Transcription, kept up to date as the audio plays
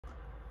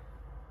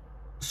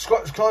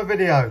Scratchcard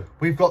video.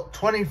 We've got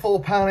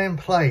 £24 in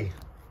play.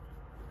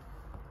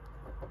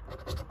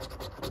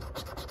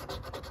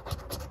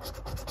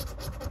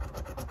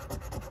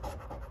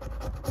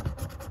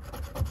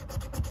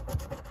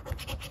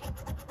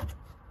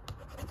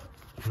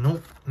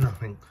 Nope,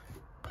 nothing.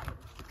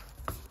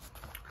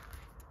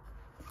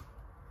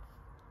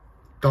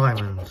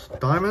 Diamonds,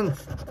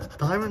 diamonds,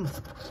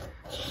 diamonds.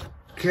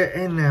 Get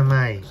in there,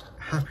 mate.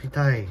 Happy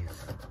days.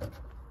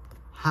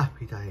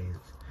 Happy days.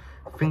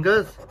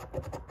 Fingers.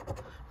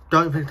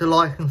 Don't forget to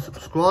like and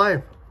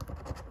subscribe.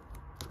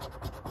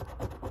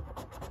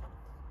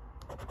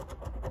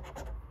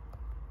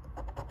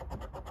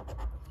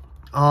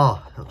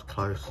 Ah, that was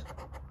close.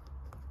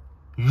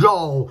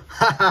 Yo!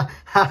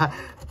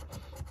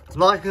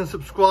 Like and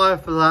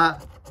subscribe for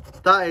that.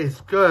 That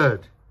is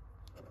good.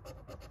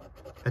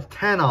 A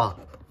tenner.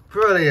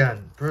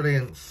 Brilliant.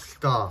 Brilliant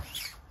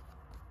stuff.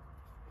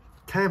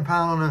 £10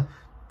 on a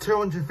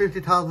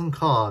 250,000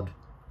 card.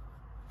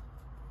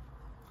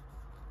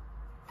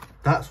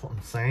 That's what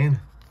I'm saying.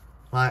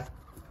 Like,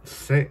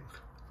 sick.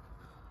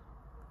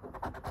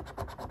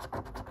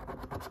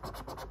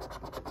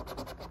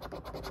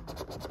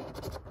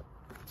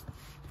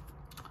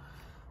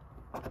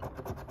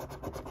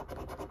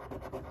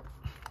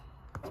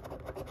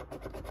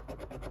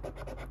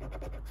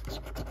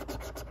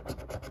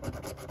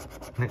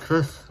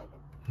 Necklace?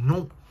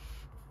 Nope.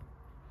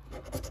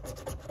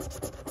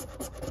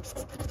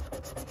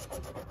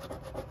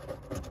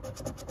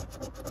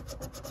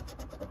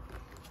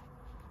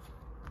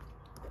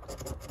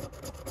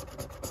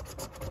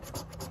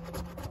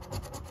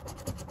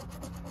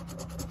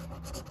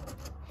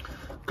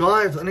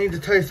 Guys, I need to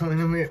tell you something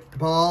in a minute,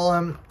 but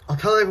I'll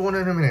tell everyone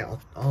in a minute.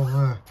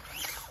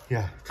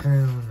 Yeah, tell you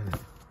in a minute.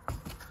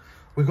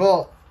 We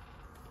got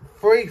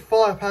 3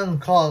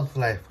 £5 cards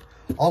left.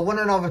 I want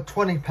another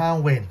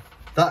 £20 win,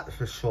 that's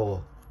for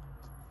sure.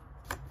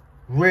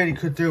 Really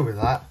could do with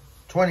that.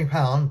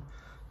 £20,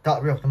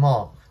 that'll be off the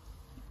mark.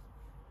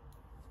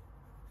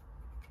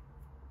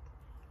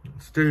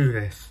 Let's do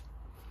this.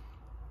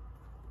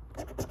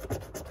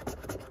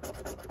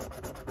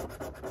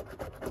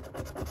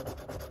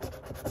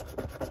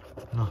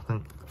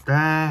 Nothing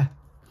there.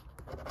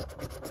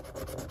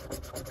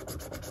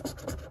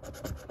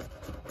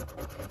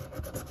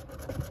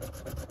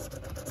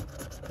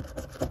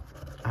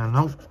 And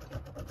nope.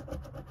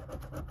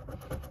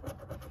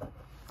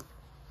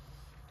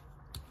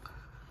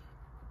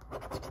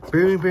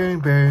 Boom, boom,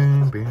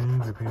 boom, boom,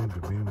 boom, boom,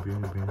 boom,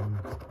 boom, boom.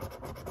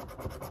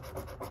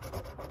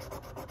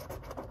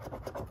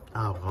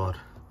 Oh God,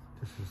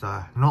 this is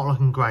not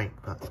looking great,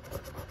 but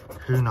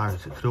who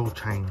knows? It could all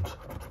change.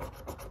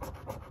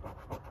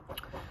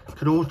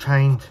 Could all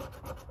change.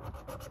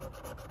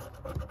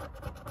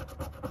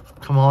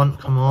 Come on,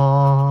 come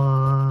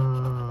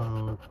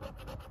on.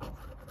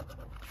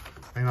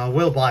 And I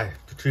will buy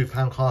the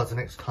 £2 cards the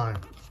next time.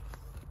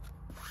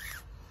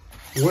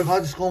 What if I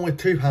just gone with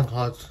 £2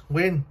 cards?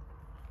 Win.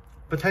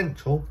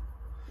 Potential.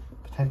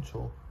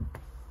 Potential.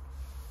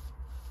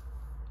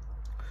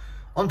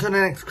 On to the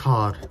next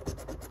card.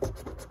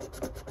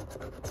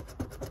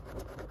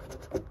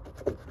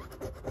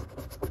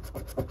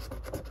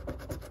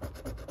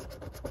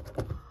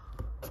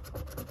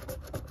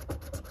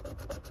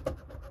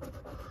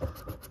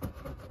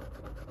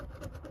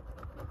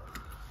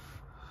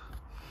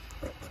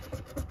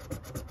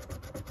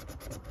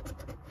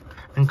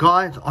 And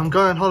guys, I'm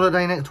going on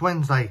holiday next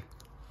Wednesday.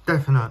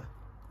 Definite.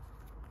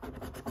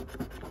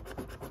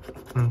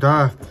 And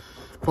by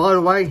the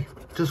way,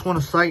 just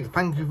want to say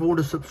thank you for all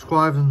the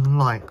subscribers and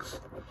likes.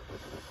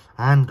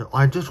 And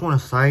I just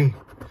want to say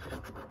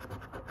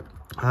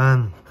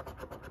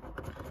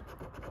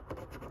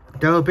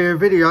there will be a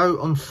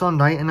video on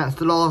Sunday, and that's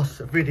the last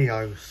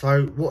video,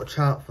 so watch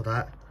out for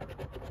that.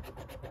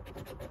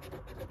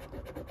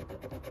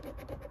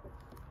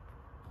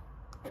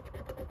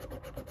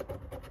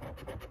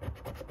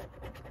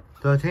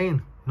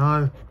 $13?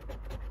 No.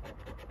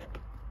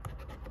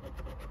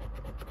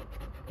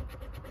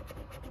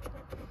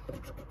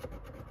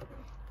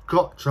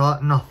 Gotcha,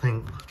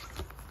 nothing.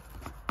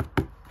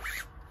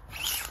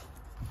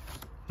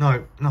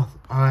 No,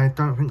 nothing. I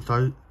don't think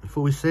so.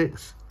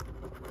 46.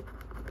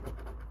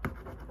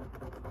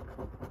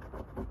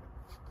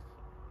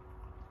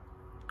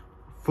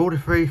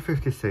 $43,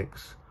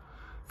 56.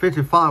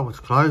 55 was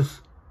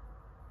close.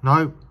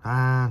 No,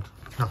 and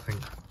nothing.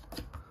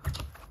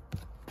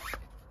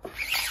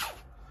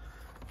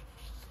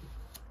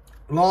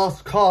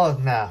 Last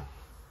card now.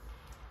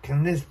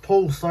 Can this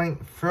pull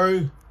something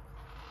through?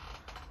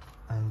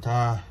 And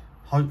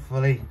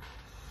hopefully,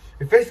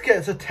 if this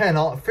gets a 10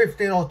 or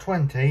 15 or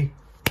 20,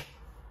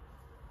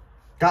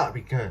 that'd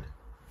be good.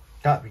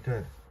 That'd be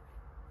good.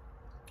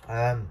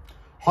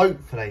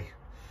 Hopefully.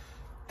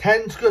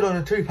 10's good on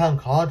a £2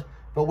 card,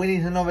 but we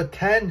need another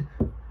 10,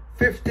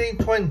 15,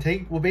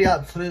 20 will be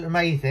absolutely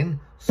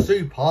amazing.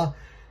 Super.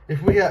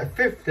 If we get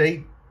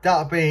 50,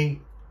 that'd be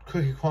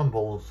cookie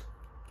crumbles.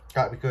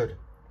 That'd be good.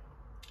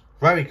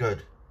 Very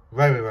good.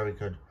 Very, very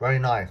good. Very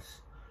nice.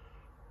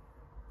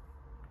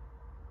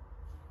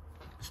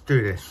 Let's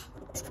do this.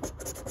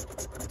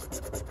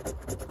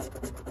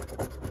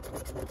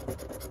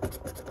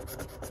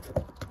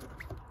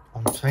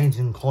 I'm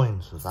changing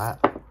coins for that.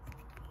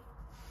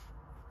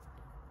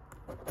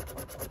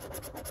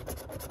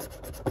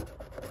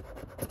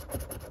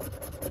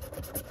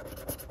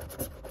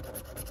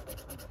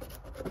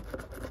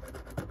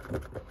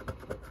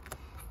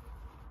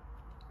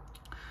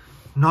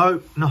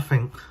 No,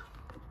 nothing.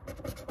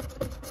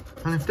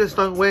 And if this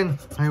don't win,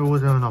 maybe we'll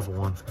do another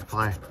one if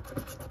I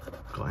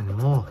got any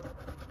more.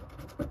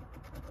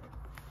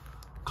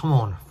 Come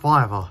on,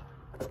 fiver.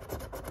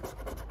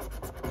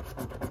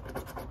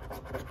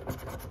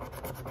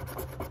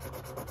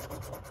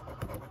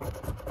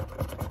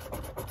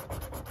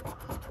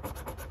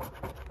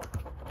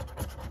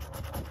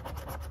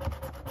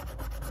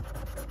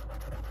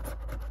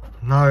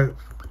 No,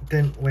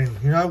 didn't win.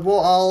 You know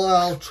what?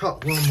 I'll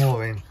chuck one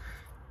more in.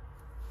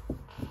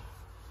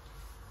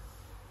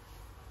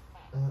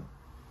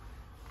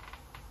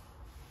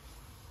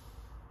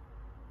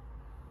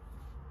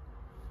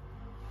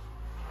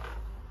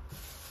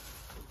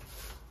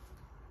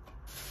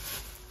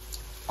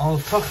 I'll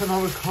chuck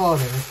another card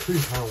in, a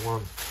 £2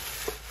 one.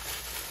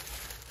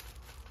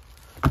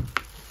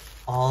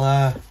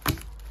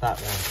 That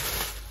one.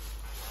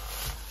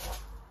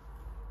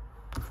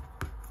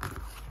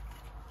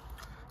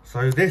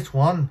 So this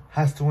one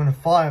has to win a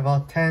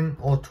fiver, 10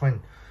 or 20.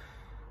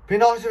 Be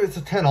nice if it's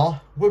a tenner.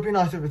 Would be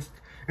nice if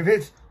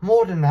it's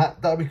more than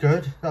that. That'd be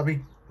good.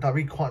 That'd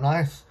be quite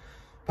nice.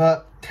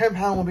 But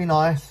 £10 would be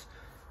nice.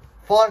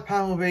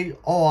 £5 would be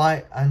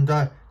alright, and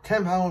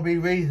 £10 would be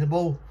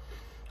reasonable.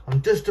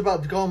 I'm just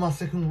about to go on my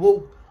second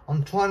walk.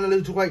 I'm trying to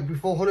lose weight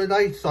before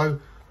holiday, so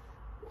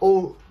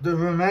all the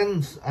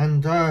remains,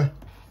 and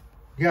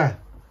yeah.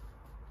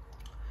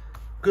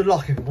 Good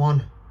luck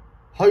everyone.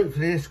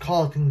 Hopefully this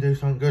card can do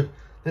something good.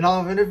 Then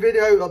I'll have a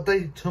video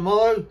update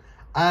tomorrow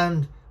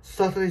and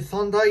Saturday,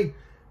 Sunday.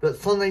 But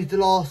Sunday's the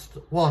last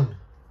one.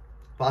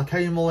 But I'll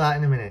tell you more of that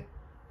in a minute.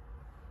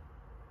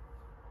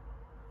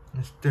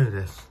 Let's do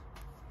this.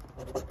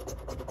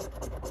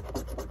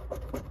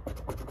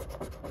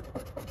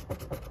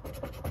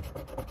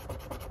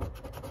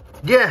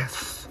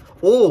 Yes!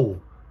 Oh!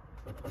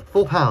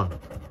 £4.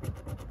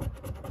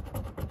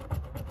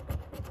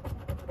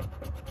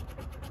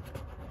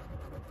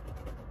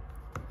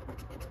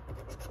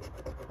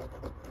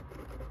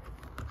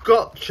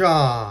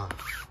 Gotcha!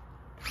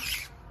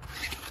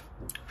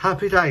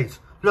 Happy days.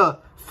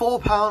 Look,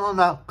 £4 on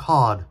that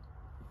card,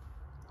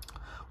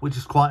 which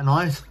is quite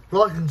nice.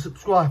 Like and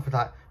subscribe for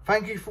that.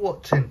 Thank you for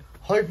watching.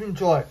 Hope you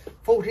enjoy it.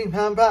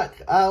 £14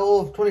 back out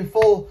of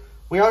 24.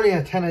 We only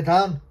had 10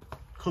 down.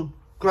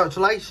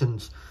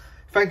 Congratulations.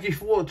 Thank you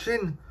for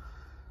watching.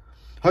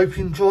 Hope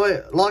you enjoy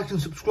it. Like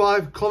and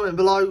subscribe. Comment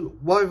below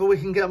whether we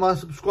can get my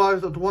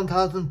subscribers up to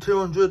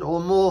 1,200 or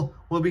more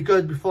will be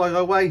good before I go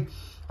away.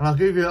 And I'll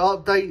give you an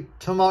update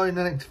tomorrow in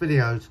the next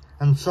videos.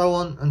 And so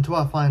on until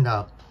I find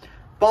out.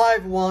 Bye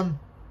everyone.